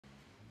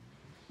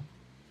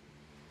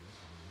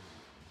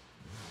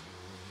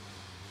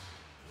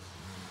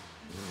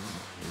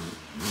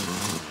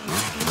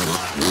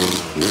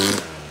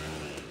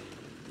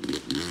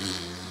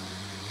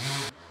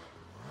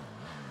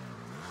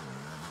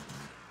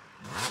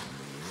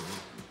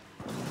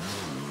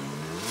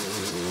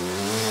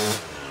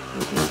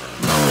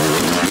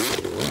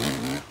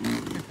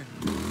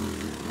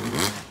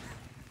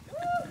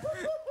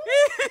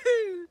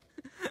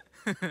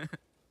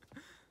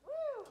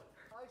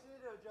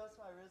adjust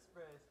my wrist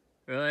brace.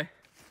 Really?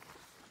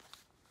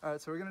 All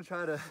right, so we're gonna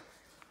try to,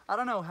 I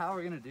don't know how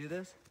we're gonna do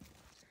this.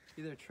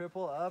 Either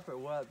triple up or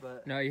what,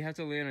 but. No, you have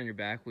to land on your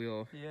back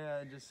wheel.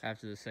 Yeah, just.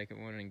 After the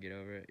second one and get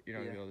over it. You're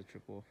not gonna be able to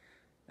triple.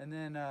 And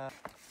then, how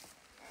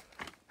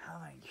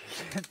am I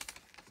getting?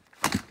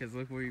 Because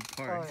look where you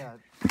parked. Oh, yeah.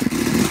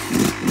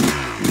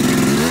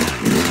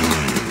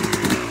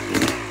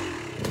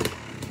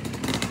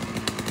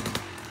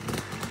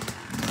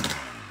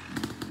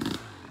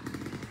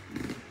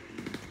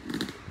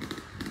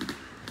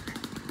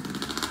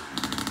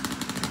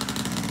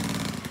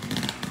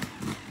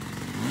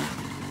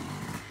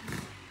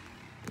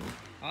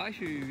 I'll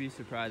actually be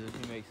surprised if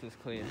he makes this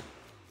clean.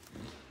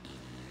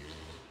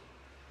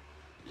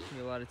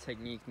 There's a lot of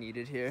technique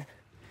needed here.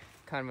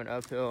 Kind of an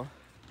uphill.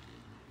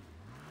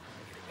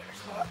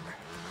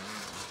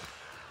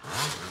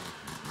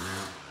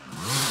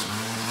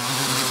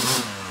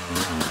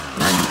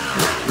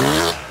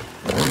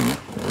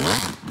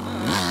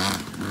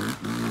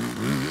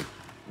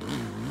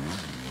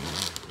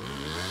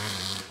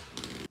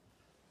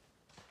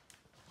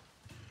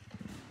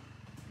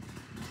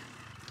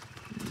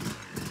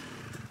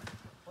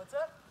 What's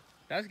up?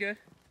 That was good.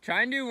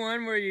 Try and do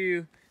one where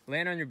you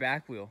land on your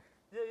back wheel.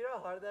 Yeah, you know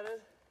how hard that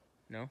is?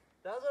 No?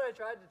 That was what I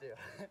tried to do.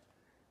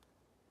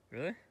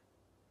 Really?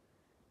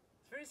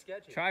 It's pretty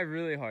sketchy. Try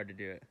really hard to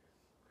do it.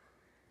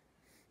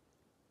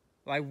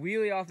 Like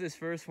wheelie off this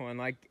first one,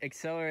 like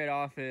accelerate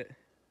off it,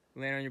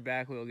 land on your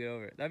back wheel, get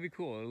over it. That'd be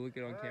cool. It'll look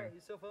good on camera. You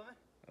still filming?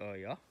 Oh,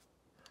 yeah.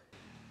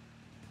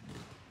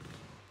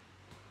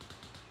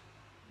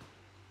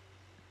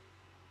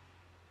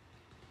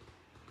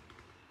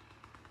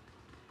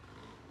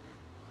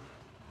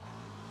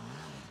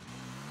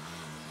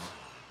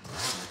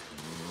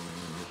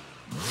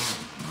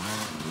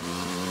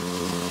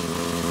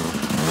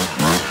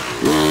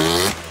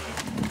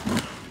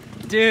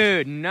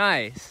 Dude,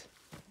 nice.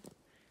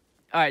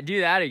 All right, do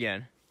that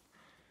again.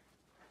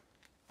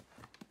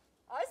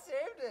 I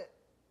saved it.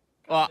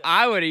 Well,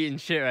 I would have eaten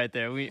shit right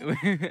there.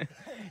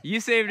 You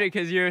saved it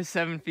because you're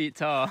 7 feet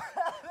tall. How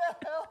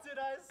the hell did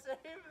I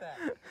save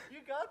that? You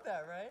got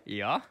that, right?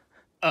 Yeah.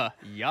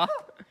 Yeah. All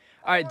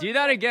right, do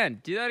that again.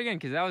 Do that again,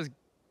 because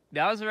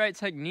that was the right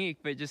technique,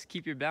 but just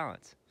keep your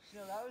balance.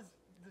 No, that was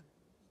the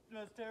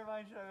most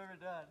terrifying shit I've ever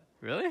done.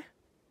 Really?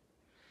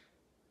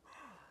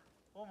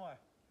 One more.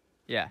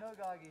 Yeah. No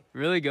goggy.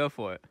 Really go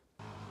for it.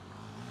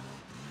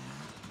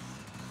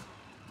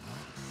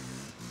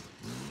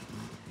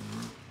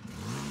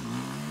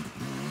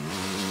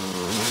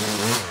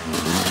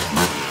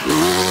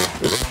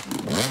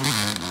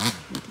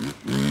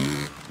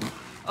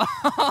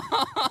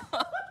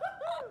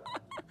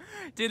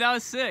 Dude, that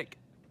was sick.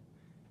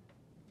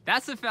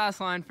 That's a fast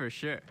line for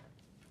sure.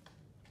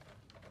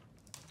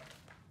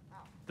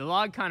 The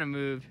log kind of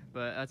moved,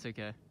 but that's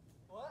okay.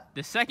 What?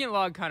 The second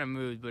log kind of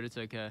moved, but it's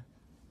okay.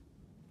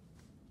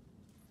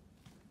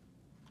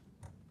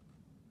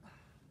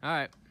 All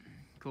right,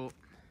 cool.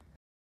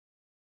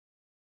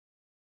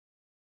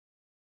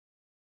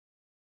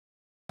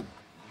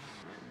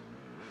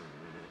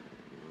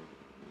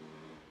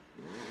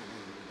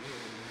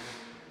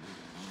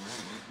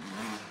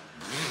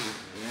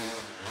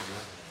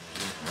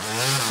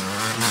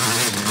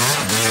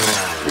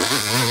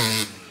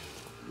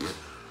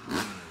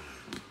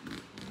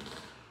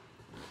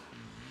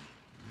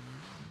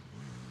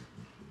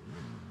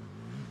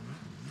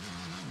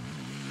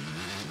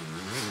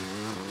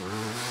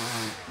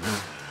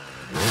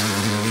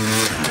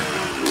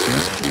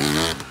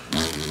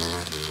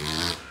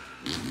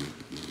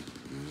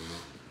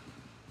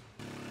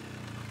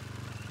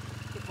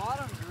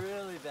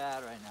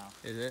 Bad right now.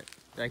 Is it?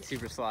 Like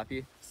super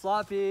sloppy?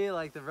 Sloppy,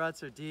 like the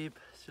ruts are deep.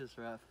 It's just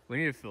rough. We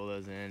need to fill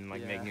those in,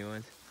 like make new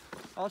ones.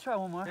 I'll try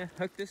one more. Yeah,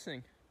 hook this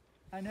thing.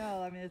 I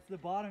know, I mean, it's the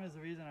bottom is the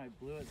reason I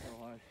blew it so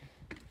hard.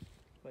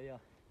 But yeah.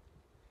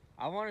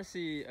 I want to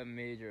see a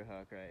major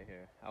hook right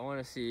here. I want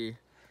to see...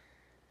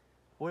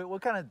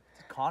 What kind of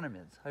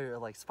condiments? Or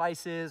like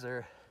spices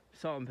or...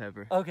 Salt and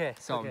pepper. Okay.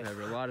 Salt and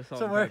pepper. A lot of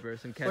salt So and pepper.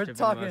 Some ketchup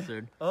and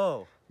mustard.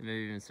 Oh. And maybe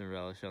even some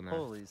relish on there.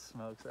 Holy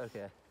smokes.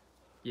 Okay.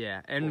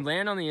 Yeah, and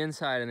land on the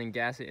inside and then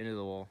gas it into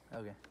the wall.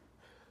 Okay.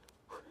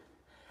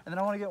 And then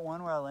I want to get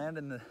one where I land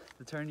in the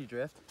turn you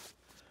drift.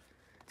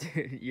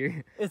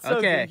 Dude, it's so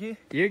okay.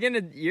 You're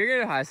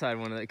gonna high side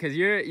one of that because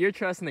you're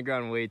trusting the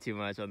ground way too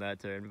much on that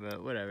turn,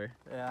 but whatever.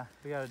 Yeah,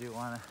 we gotta do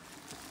one.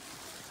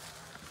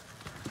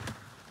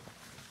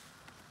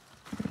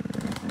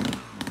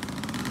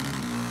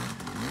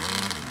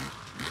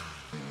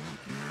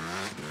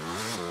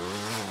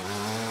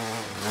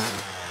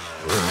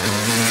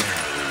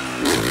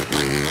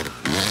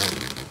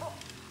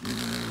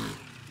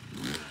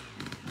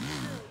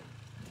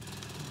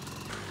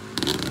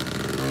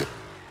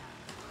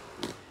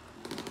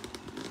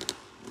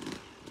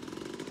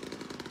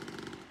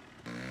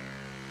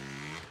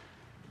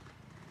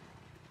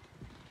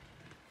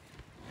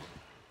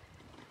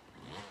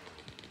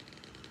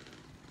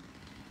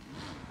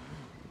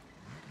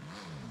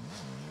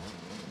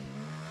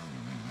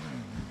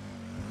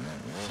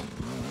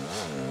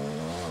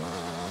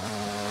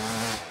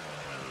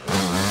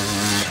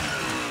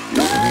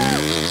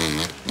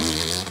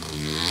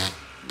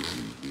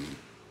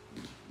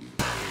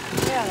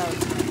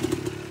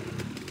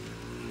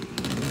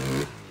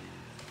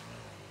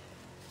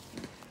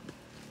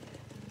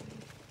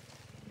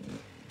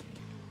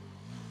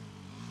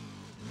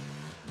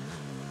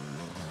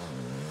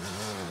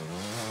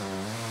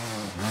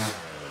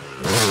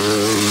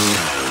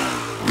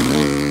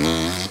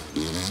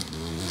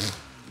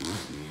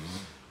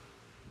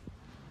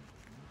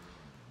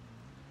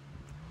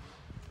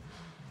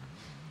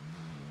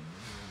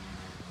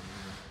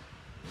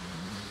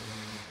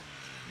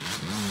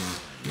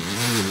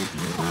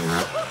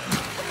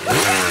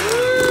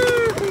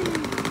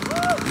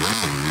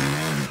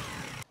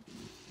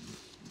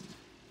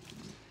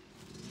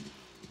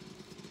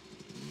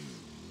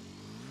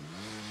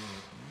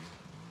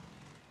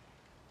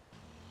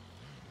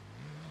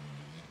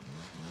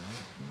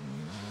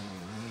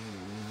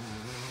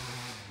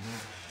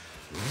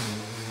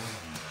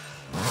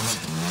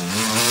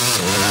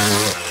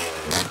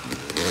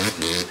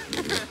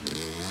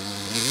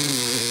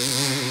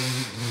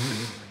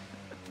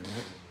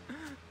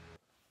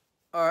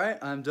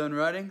 I'm done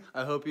riding.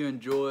 I hope you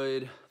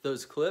enjoyed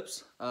those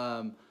clips.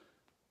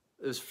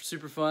 It was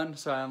super fun.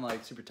 Sorry, I'm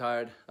like super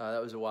tired.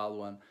 That was a wild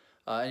one.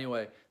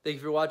 Anyway, thank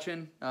you for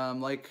watching.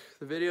 Like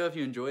the video if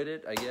you enjoyed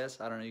it, I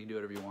guess. I don't know, you can do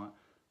whatever you want.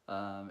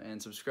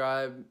 And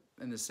subscribe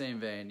in the same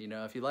vein. You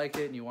know, if you like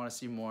it and you want to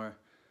see more,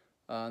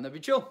 that'd be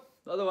chill.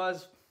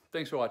 Otherwise,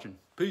 thanks for watching.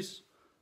 Peace.